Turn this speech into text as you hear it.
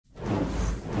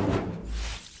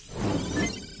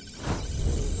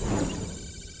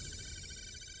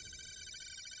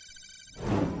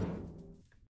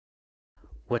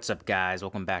What's up guys,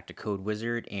 welcome back to Code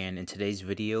Wizard, and in today's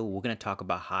video we're going to talk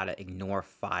about how to ignore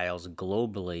files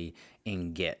globally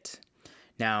in Git.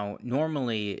 Now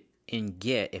normally in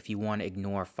Git, if you want to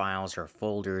ignore files or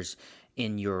folders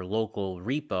in your local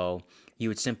repo, you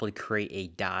would simply create a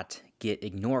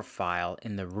 .gitignore file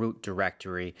in the root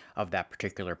directory of that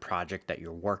particular project that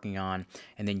you're working on,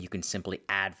 and then you can simply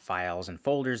add files and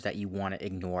folders that you want to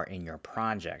ignore in your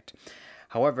project.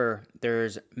 However,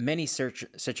 there's many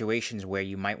situations where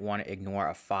you might want to ignore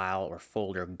a file or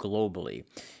folder globally.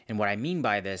 And what I mean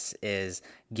by this is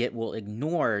Git will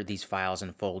ignore these files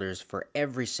and folders for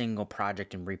every single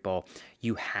project and repo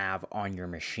you have on your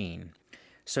machine.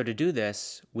 So to do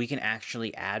this, we can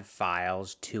actually add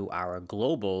files to our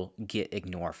global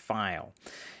gitignore file.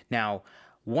 Now,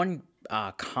 one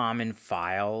common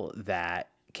file that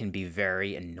can be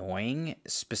very annoying,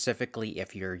 specifically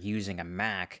if you're using a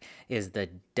Mac, is the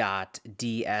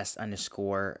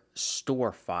 .ds_store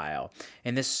file.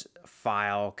 And this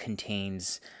file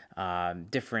contains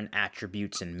different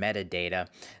attributes and metadata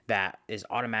that is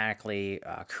automatically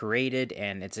created,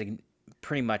 and it's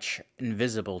pretty much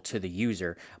invisible to the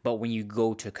user, but when you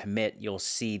go to commit, you'll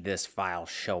see this file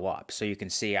show up. So you can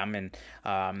see I'm in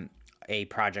a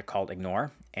project called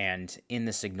ignore, and in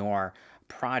this ignore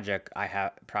project I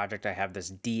have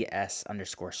this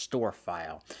ds_store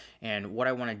file, and what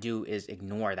I want to do is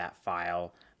ignore that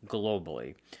file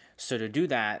globally. So to do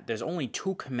that, there's only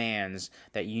two commands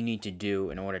that you need to do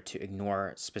in order to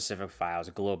ignore specific files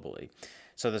globally.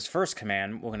 So this first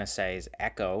command we're going to say is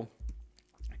echo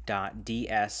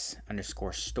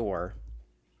 .ds_store,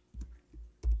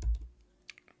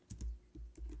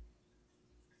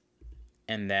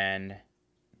 and then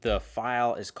the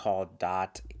file is called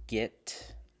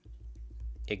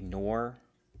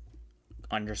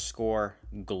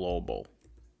 .gitignore_global.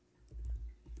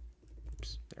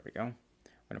 Oops, there we go. I'm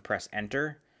going to press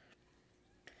enter.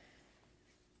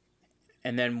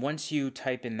 And then once you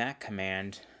type in that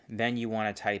command, then you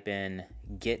want to type in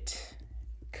git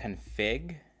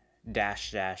config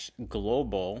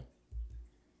 --global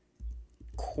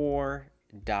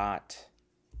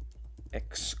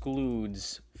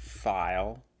core.excludes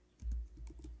file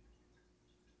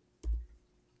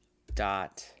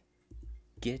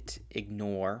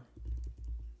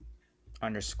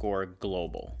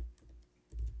 .gitignore_global.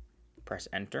 Press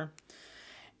enter.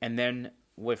 And then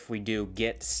if we do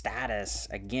git status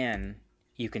again,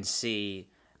 you can see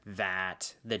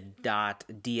that the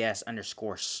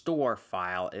 .ds_store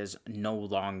file is no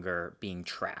longer being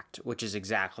tracked, which is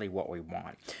exactly what we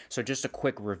want. So just a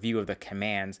quick review of the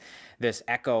commands. This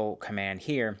echo command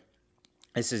here,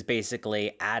 this is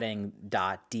basically adding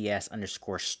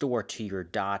 .ds_store to your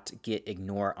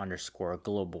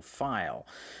 .gitignore_global file.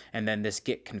 And then this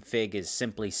git config is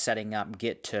simply setting up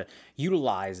Git to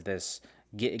utilize this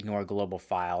gitignore global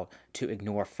file to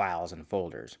ignore files and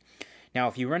folders. Now,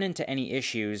 if you run into any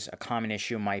issues, a common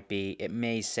issue might be, it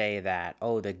may say that,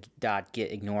 oh, the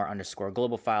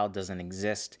 .gitignore_global file doesn't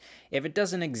exist. If it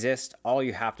doesn't exist, all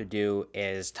you have to do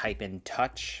is type in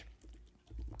touch.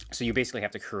 So you basically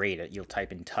have to create it. You'll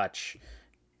type in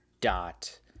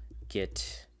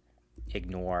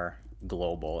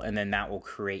touch.gitignore_global, and then that will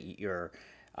create your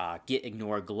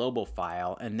gitignore global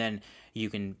file, and then you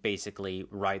can basically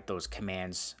write those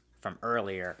commands from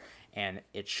earlier, and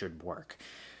it should work.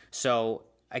 So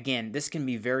again, this can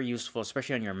be very useful,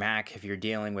 especially on your Mac if you're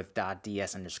dealing with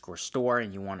 .ds_store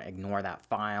and you want to ignore that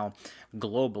file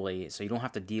globally, so you don't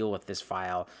have to deal with this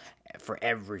file for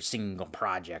every single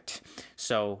project.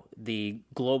 So the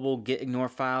global gitignore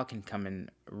file can come in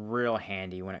real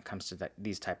handy when it comes to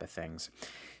these type of things.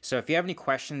 So if you have any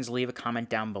questions, leave a comment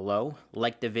down below,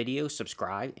 like the video,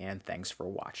 subscribe, and thanks for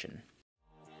watching.